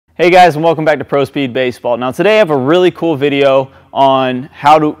Hey guys, and welcome back to Pro Speed Baseball. Now today I have a really cool video on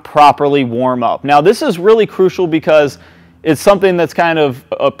how to properly warm up. Now this is really crucial because it's something that's kind of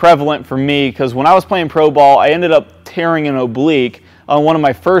prevalent for me, because when I was playing pro ball I ended up tearing an oblique on one of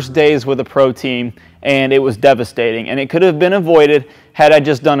my first days with a pro team, and it was devastating, and it could have been avoided had I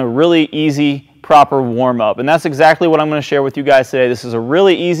just done a really easy proper warm-up. And that's exactly what I'm going to share with you guys today. This is a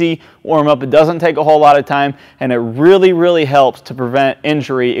really easy warm-up. It doesn't take a whole lot of time, and it really helps to prevent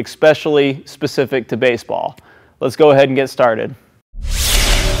injury, especially specific to baseball. Let's go ahead and get started.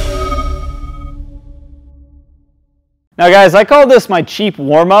 Now guys, I call this my cheap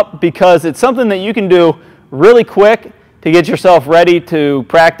warm-up because it's something that you can do really quick to get yourself ready to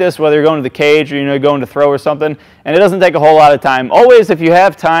practice, whether you're going to the cage or you're going to throw or something, and it doesn't take a whole lot of time. Always, if you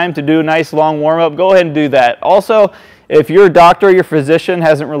have time to do a nice long warm-up, go ahead and do that. Also, if your doctor or your physician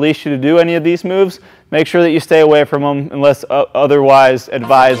hasn't released you to do any of these moves, make sure that you stay away from them unless otherwise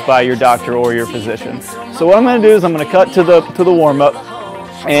advised by your doctor or your physician. So what I'm going to do is I'm going to cut to the warm-up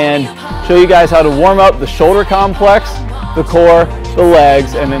and show you guys how to warm up the shoulder complex, the core, the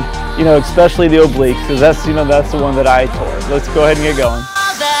legs, and then especially the obliques, because that's that's the one that I tore. Let's go ahead and get going.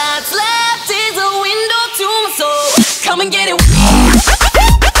 All that's left is a window to my soul. Come and get it.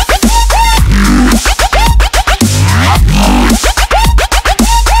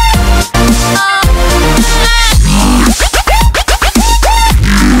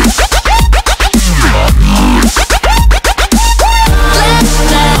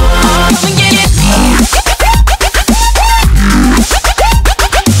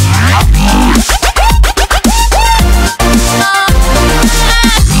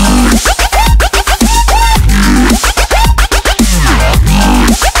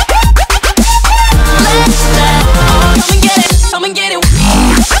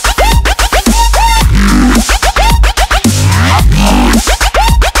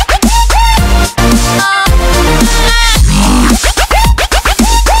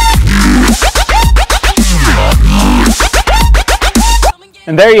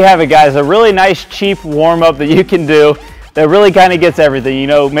 And there you have it, guys, a really nice cheap warm-up that you can do that really kind of gets everything.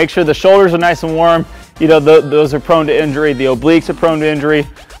 Make sure the shoulders are nice and warm. Those are prone to injury. The obliques are prone to injury,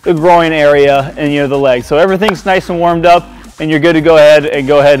 the groin area, and the legs. So everything's nice and warmed up, and you're good to go ahead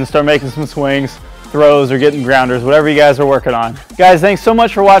and start making some swings, throws, or getting grounders, whatever you guys are working on. Guys, thanks so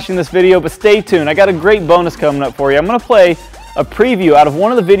much for watching this video, but stay tuned. I got a great bonus coming up for you. I'm going to play a preview out of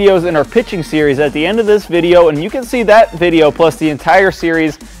one of the videos in our pitching series at the end of this video, and you can see that video plus the entire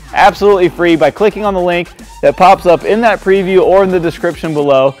series absolutely free by clicking on the link that pops up in that preview or in the description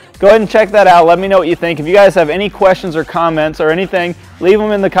below. Go ahead and check that out. Let me know what you think. If you guys have any questions or comments or anything, leave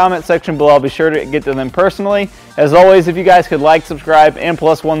them in the comment section below. I'll be sure to get to them personally. As always, if you guys could like, subscribe, and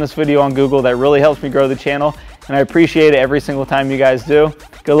 +1 this video on Google, that really helps me grow the channel, and I appreciate it every single time you guys do.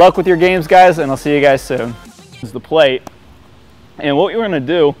 Good luck with your games, guys, and I'll see you guys soon. This is the plate. And what you're going to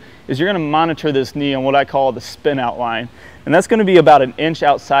do is you're going to monitor this knee on what I call the spin out line. And that's going to be about an inch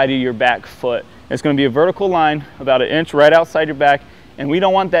outside of your back foot. It's going to be a vertical line about an inch right outside your back, and we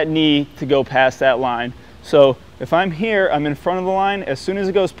don't want that knee to go past that line. So if I'm here, I'm in front of the line. As soon as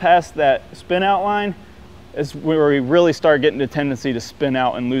it goes past that spin out line is where we really start getting the tendency to spin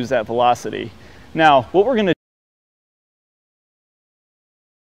out and lose that velocity. Now, what we're going to